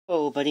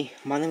Hello buddy,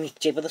 my name is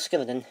Jakepool the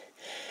Skeleton.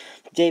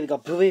 Today we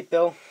got Bluey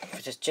Bill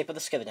versus Jakepool the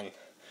Skeleton.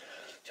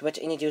 So let's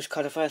introduce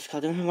Carter first.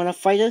 Carter, one of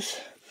the fighters.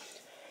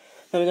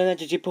 Now we're gonna let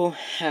Jakepool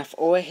have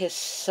all his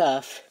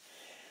stuff,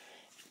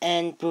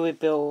 and Bluey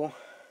Bill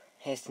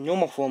has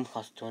normal form,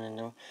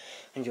 and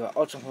you are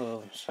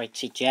also Sprite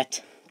Seat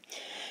yet.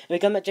 And we're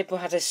gonna let Jakepool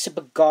have his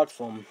super god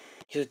form.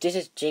 So this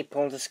is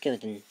Jakepool the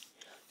Skeleton.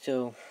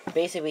 So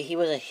basically he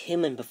was a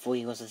human before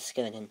he was a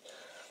skeleton.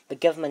 The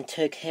government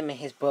took him and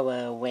his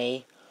brother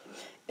away,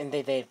 and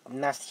they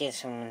nasty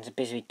assassins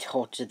basically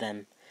tortured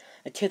them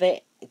until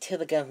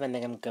the government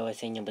let them go. I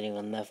think nobody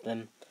will love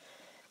them,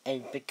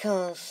 and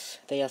because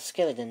they are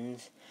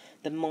skeletons,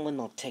 the mom will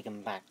not take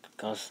them back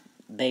because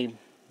the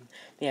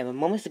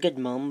mom is a good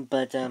mom,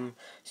 but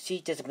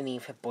she doesn't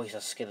believe her boys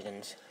are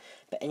skeletons.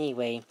 But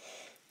anyway,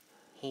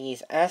 he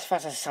is as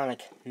fast as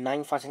Sonic,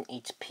 9,000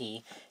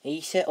 HP.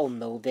 You should all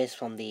know this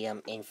from the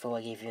info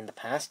I gave you in the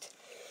past.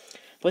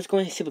 Let's go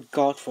into Super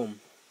God form.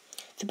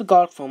 Super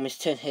God form is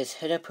turn his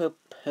head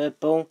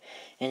purple,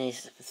 and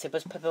his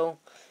zippers purple,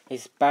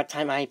 his bad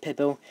time eye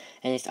purple,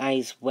 and his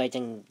eyes red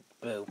and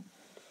blue.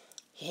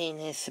 He in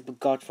his Super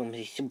God form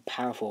is super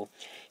powerful.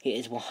 He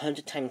is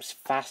 100 times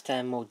faster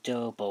and more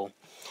durable.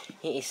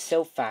 He is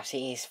so fast,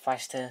 he is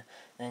faster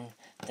than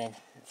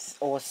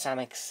all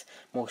Sonic's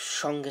more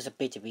strongest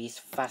abilities.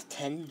 Fast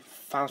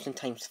 10,000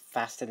 times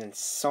faster than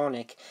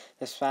Sonic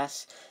is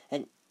fast,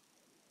 and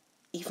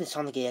even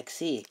Sonic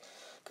EXE.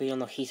 Because you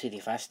know he's really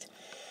fast.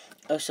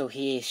 Also,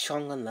 he is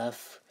strong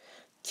enough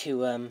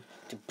to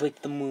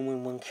break the moon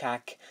in one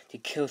crack, to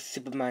kill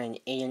Superman and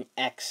Alien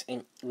X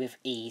with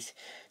ease,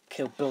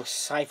 kill Bill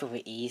Cipher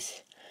with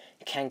ease,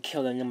 can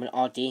kill the number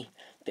RD,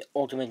 the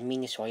ultimate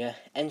mini destroyer,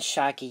 and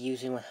Shaggy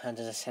using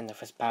 100% of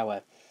his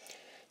power.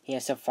 He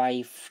has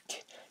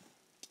survived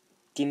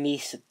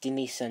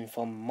Denison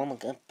from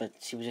Monica, but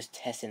she was just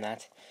testing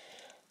that.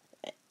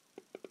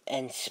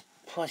 And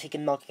plus, he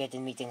can knock get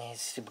in meeting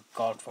his Super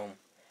God form.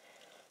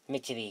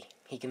 Literally,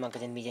 he can knock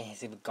it in meeting his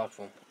Super God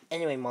form.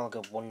 Anyway,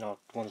 Monica will not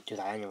want to do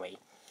that anyway.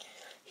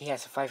 He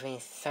has survived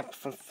except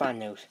from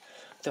Thanos,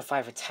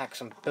 survived attacks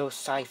from Bill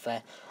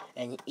Cipher,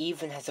 and he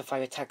even has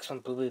survived attacks from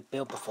Blue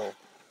Bill before.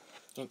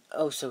 And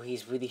also,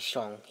 he's really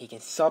strong. He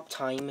can stop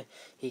time,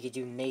 he can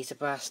do laser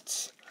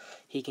blasts,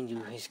 he can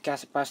do his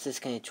gas blasters,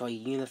 can destroy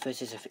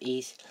universes with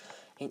ease,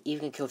 and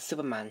even can kill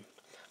Superman.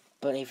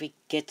 But if he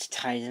gets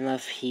tired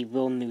enough, he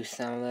will lose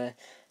stamina,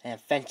 and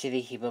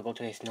eventually he will go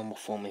to his normal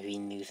form if he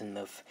loses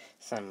enough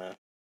stamina.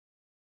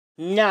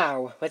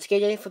 Now, let's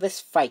get ready for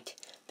this fight.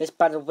 This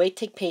battle will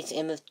take place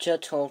in the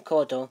church hall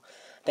corridor.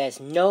 There's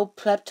no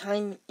prep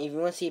time. If you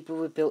want to see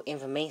Bluey Bill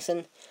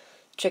information,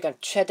 check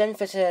out Cheddar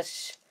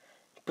vs.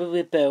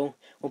 Bluey Bill,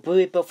 or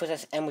Bluey Bill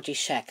vs. Emoji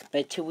Shack.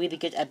 They're two really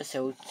good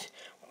episodes.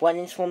 One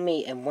is from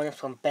me and one is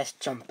from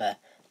Best Jumper.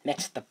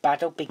 Next, the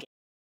battle begins.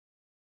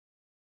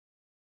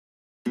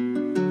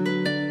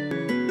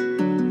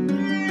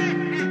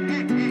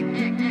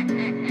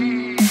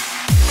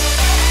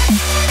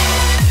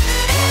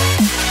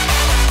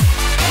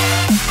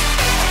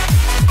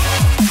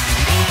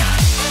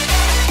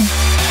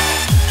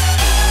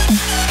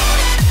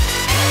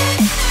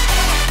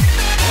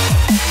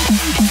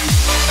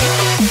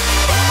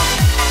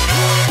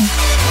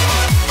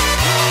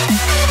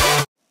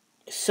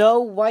 So,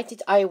 why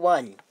did I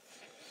win?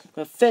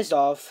 Well, first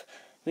off,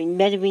 let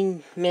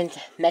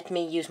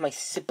me use my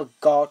Super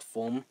God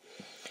form.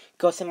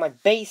 Because in my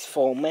base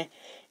form,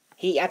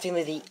 he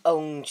actually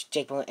owns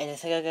Jakepool, and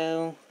it's like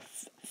a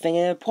thing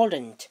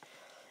important.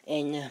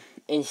 In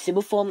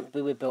Super form,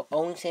 Bluey Bill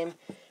owns him.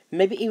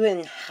 Maybe even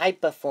in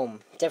Hyper form,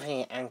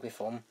 definitely in Angry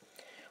form.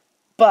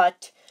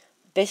 But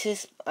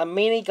I'm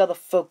mainly gonna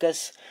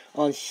focus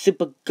on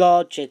Super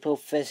God Jakepool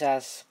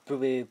versus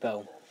Bluey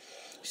Bill.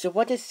 So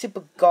what does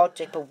Super God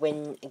Jakepool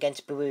win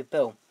against Bluey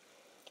Bill?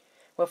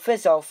 Well,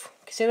 first off,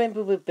 considering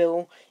Bluey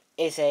Bill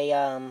is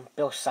a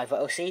Bill Cipher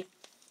OC,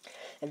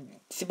 and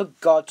Super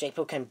God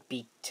Jakepool can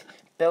beat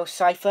Bill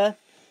Cipher,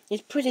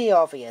 it's pretty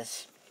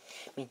obvious.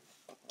 I mean,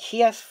 he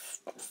has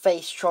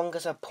faced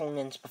strongest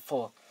opponents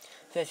before.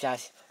 Such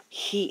as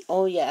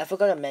I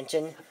forgot to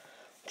mention,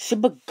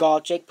 Super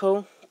God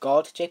Jakepool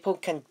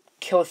can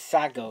kill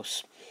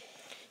Thagos.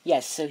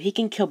 Yes, so he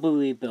can kill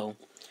Bluey Bill.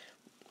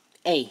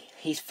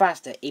 He's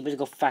faster, able to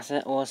go faster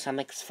than all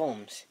Sonic's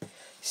forms.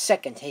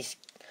 Second,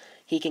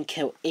 he can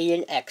kill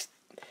Alien X,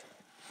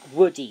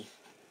 Woody,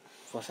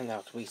 for some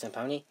other reason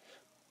apparently.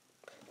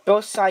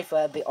 Bill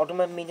Cipher, the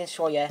ultimate mini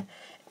destroyer,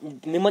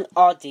 Newman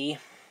RD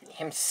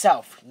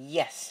himself,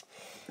 yes.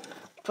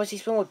 Plus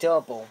he's more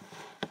durable,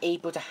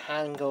 able to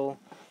handle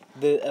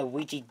the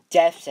Ouija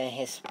Deaths in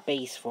his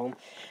base form.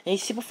 In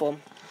his super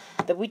form,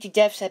 the Ouija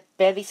Deaths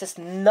barely says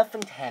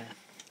nothing to him.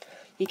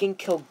 He can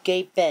kill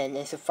Gay Ben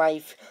and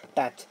survive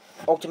that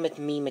ultimate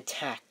meme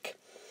attack.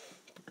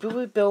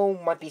 Bluey Bill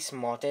might be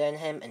smarter than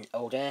him and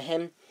older than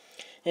him.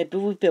 And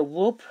Bluey Bill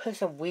will put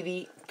a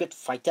really good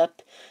fight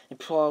up and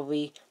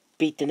probably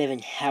beat the living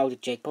hell to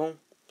Jakepool.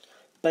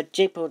 But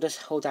Jakepool does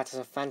hold that as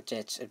an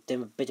advantage of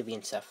durability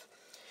and stuff.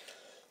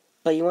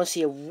 But you want to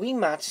see a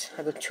rematch?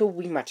 I got 2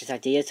 rematches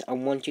ideas. I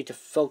want you to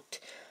vote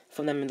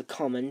for them in the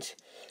comments.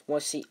 You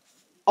want to see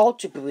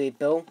Ultra Bluey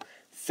Bill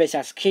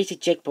versus Casey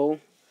Jakepool,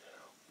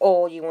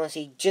 or you want to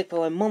see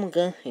Jakepool and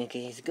Monica,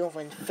 aka his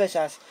girlfriend,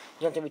 versus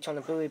you want to return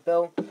the Bluey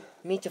Bill.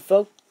 Me to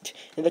vote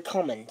in the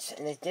comments,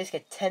 and if this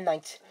get 10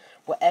 likes,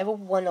 whatever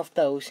one of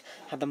those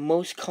have the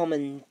most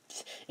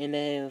comments in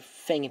the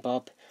thingy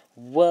bob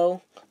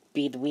will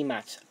be the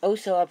rematch.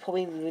 Also, I'll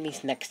probably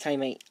release next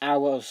time an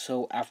hour or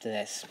so after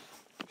this.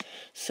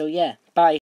 So yeah,